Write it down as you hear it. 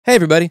Hey,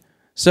 everybody.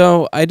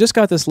 So I just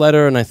got this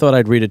letter and I thought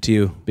I'd read it to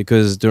you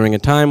because during a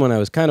time when I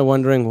was kind of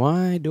wondering,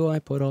 why do I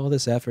put all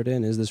this effort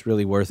in? Is this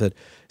really worth it?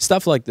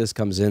 Stuff like this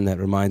comes in that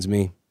reminds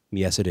me,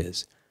 yes, it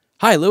is.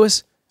 Hi,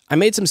 Lewis. I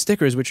made some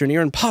stickers which are near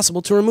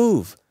impossible to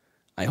remove.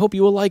 I hope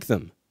you will like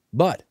them.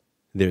 But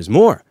there's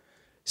more.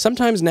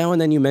 Sometimes now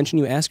and then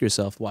you ask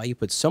yourself why you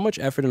put so much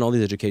effort in all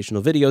these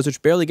educational videos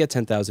which barely get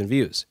 10,000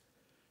 views.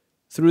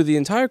 Through the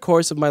entire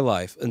course of my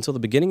life until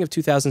the beginning of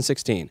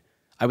 2016,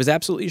 I was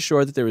absolutely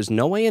sure that there is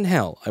no way in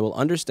hell I will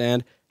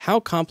understand how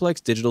complex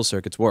digital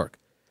circuits work,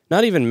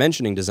 not even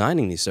mentioning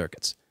designing these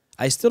circuits.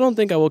 I still don't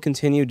think I will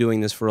continue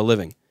doing this for a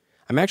living.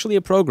 I'm actually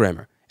a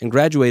programmer and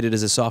graduated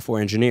as a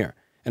software engineer,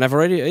 and I've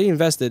already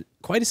invested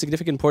quite a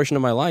significant portion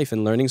of my life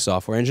in learning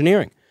software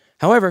engineering.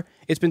 However,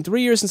 it's been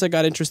 3 years since I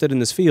got interested in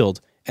this field,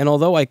 and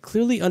although I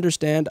clearly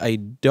understand I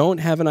don't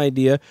have an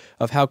idea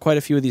of how quite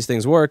a few of these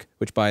things work,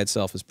 which by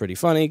itself is pretty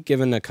funny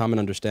given a common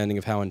understanding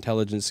of how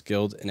intelligent,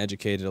 skilled, and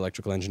educated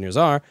electrical engineers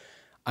are,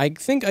 I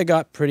think I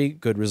got pretty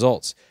good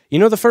results. You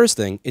know the first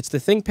thing, it's the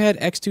ThinkPad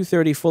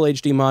X230 Full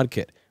HD mod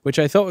kit, which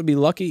I thought would be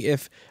lucky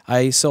if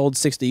I sold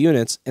 60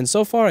 units, and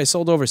so far I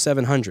sold over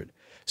 700.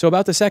 So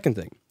about the second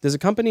thing, there's a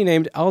company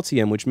named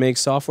Altium which makes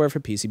software for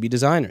PCB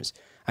designers.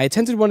 I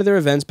attended one of their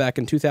events back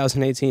in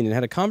 2018 and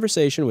had a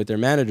conversation with their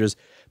managers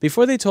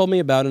before they told me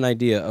about an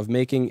idea of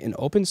making an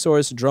open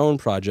source drone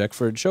project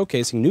for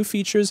showcasing new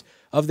features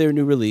of their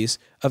new release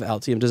of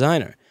Altium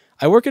Designer.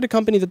 I work at a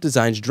company that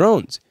designs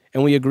drones,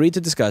 and we agreed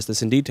to discuss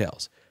this in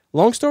details.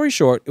 Long story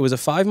short, it was a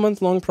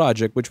 5-month-long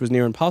project which was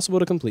near impossible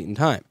to complete in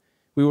time.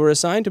 We were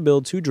assigned to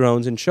build 2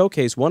 drones and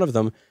showcase one of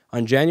them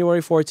on January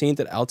 14th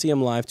at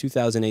Altium Live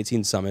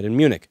 2018 Summit in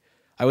Munich.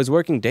 I was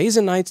working days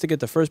and nights to get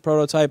the first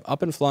prototype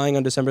up and flying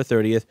on December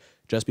 30th,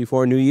 just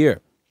before New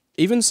Year.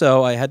 Even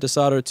so, I had to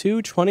solder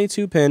 2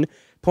 22-pin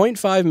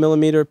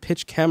 0.5mm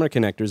pitch camera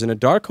connectors in a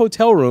dark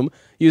hotel room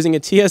using a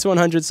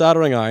TS100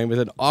 soldering iron with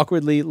an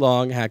awkwardly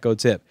long HAKKO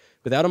tip,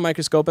 without a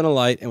microscope and a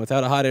light, and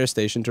without a hot air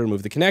station to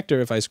remove the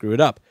connector if I screw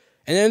it up.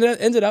 And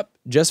it ended up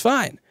just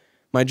fine.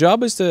 My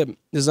job was to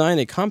design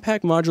a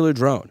compact modular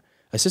drone,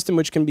 a system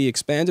which can be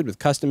expanded with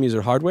custom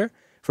user hardware.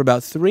 For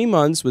about 3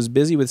 months, was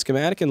busy with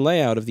schematic and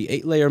layout of the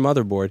 8-layer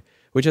motherboard,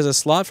 which has a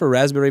slot for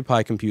Raspberry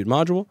Pi compute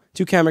module,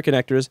 2 camera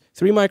connectors,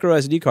 3 micro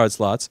SD card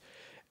slots,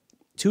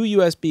 2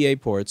 USB-A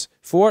ports,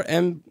 4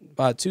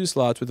 M.2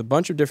 slots with a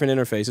bunch of different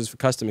interfaces for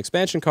custom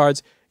expansion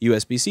cards,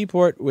 USB-C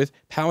port with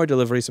power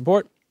delivery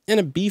support, and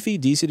a beefy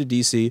DC to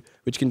DC,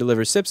 which can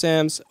deliver 6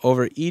 amps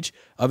over each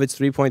of its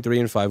 3.3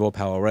 and 5 volt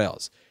power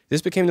rails.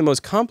 This became the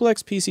most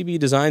complex PCB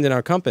designed in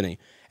our company,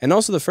 and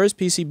also the first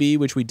PCB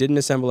which we didn't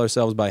assemble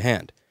ourselves by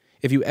hand.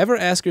 If you ever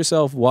ask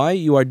yourself why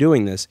you are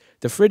doing this,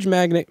 the fridge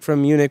magnet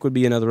from Munich would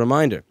be another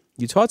reminder.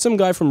 You taught some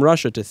guy from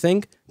Russia to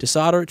think, to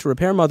solder, to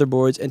repair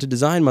motherboards, and to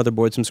design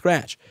motherboards from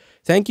scratch.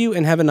 Thank you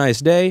and have a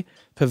nice day.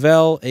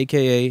 Pavel,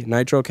 a.k.a.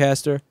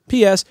 Nitrocaster.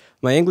 P.S.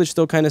 My English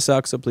still kind of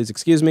sucks, so please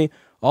excuse me.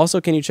 Also,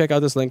 can you check out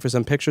this link for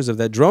some pictures of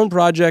that drone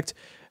project?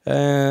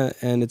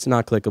 And it's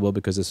not clickable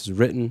because this is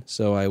written,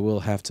 so I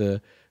will have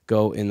to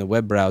go in the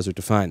web browser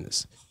to find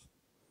this.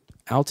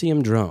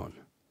 Altium drone.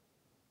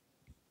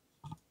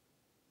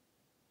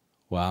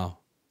 Wow.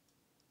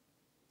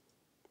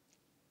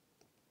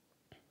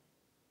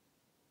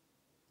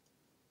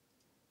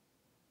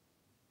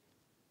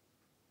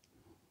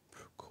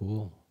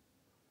 Cool.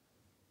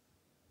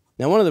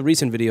 Now, one of the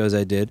recent videos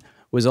I did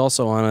was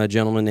also on a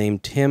gentleman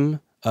named Tim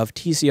of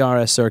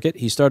TCRS Circuit.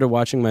 He started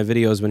watching my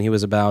videos when he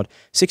was about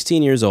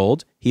 16 years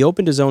old. He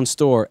opened his own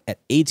store at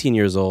 18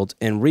 years old,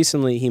 and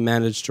recently he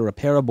managed to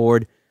repair a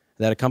board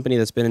that a company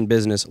that's been in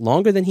business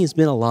longer than he's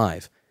been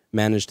alive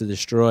managed to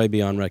destroy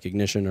beyond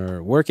recognition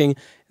or working,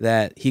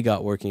 that he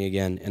got working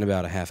again in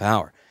about a half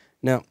hour.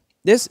 Now,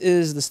 this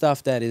is the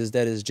stuff that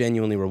is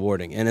genuinely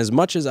rewarding. And as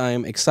much as I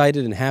am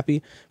excited and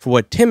happy for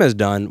what Tim has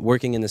done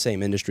working in the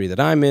same industry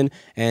that I'm in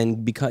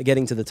and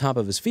getting to the top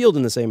of his field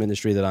in the same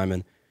industry that I'm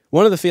in,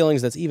 one of the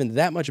feelings that's even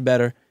that much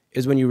better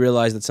is when you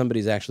realize that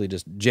somebody's actually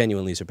just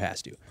genuinely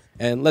surpassed you.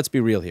 And let's be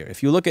real here.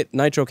 If you look at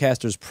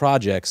Nitrocaster's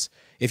projects,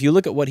 if you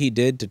look at what he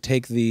did to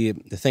take the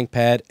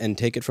ThinkPad and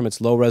take it from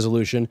its low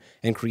resolution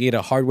and create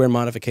a hardware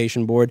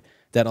modification board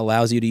that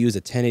allows you to use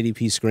a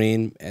 1080p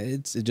screen,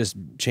 it's just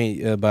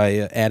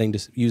by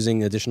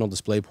using additional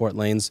DisplayPort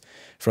lanes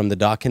from the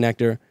dock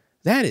connector.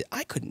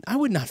 I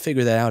would not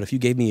figure that out if you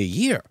gave me a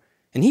year.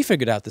 And he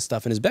figured out this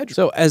stuff in his bedroom.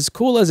 So as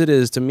cool as it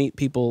is to meet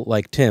people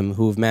like Tim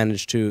who've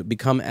managed to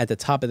become at the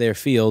top of their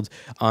field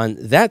on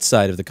that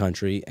side of the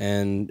country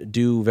and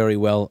do very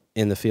well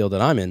in the field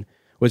that I'm in,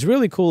 what's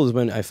really cool is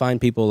when I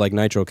find people like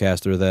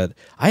Nitrocaster that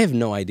I have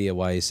no idea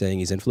why he's saying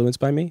he's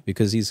influenced by me,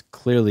 because he's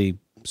clearly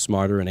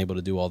smarter and able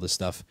to do all this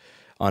stuff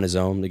on his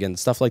own. Again,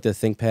 stuff like the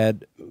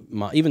ThinkPad,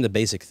 even the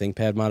basic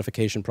ThinkPad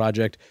modification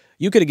project,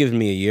 you could have given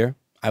me a year.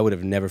 I would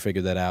have never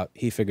figured that out.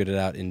 He figured it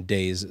out in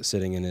days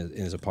sitting in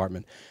his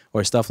apartment.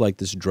 Or stuff like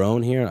this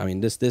drone here. I mean,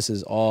 this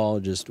is all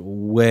just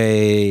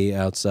way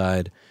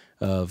outside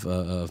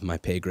of my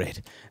pay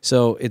grade.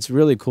 So it's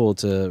really cool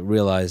to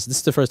realize this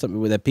is the first time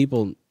that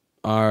people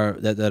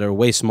that are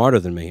way smarter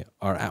than me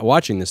are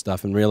watching this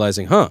stuff and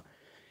realizing, huh,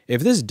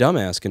 if this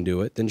dumbass can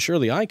do it, then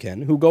surely I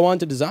can, who go on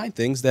to design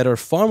things that are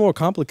far more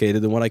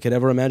complicated than what I could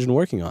ever imagine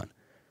working on.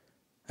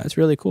 That's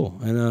really cool.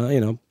 And, you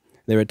know,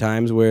 there are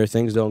times where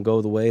things don't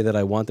go the way that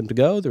I want them to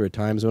go. There are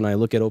times when I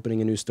look at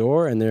opening a new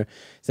store and they're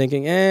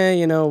thinking,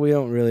 you know, we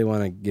don't really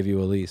want to give you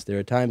a lease. There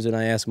are times when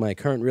I ask my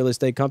current real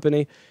estate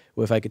company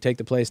if I could take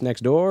the place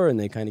next door and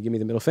they kind of give me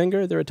the middle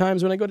finger. There are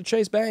times when I go to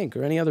Chase Bank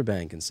or any other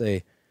bank and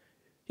say,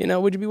 you know,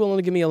 would you be willing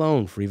to give me a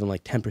loan for even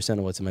like 10%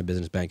 of what's in my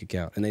business bank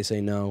account? And they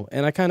say no.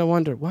 And I kind of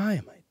wonder, why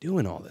am I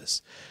doing all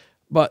this?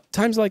 But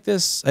times like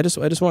this, I just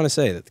want to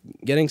say that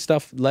getting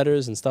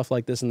letters and stuff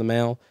like this in the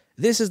mail,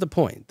 this is the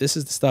point. This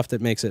is the stuff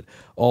that makes it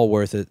all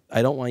worth it.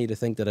 I don't want you to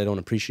think that I don't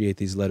appreciate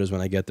these letters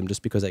when I get them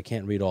just because I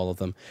can't read all of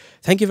them.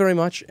 Thank you very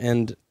much.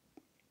 And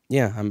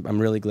yeah, I'm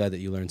really glad that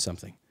you learned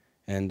something.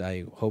 And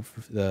I hope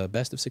for the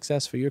best of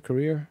success for your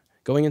career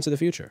going into the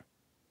future.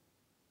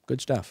 Good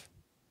stuff.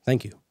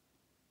 Thank you.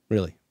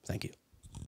 Really, thank you.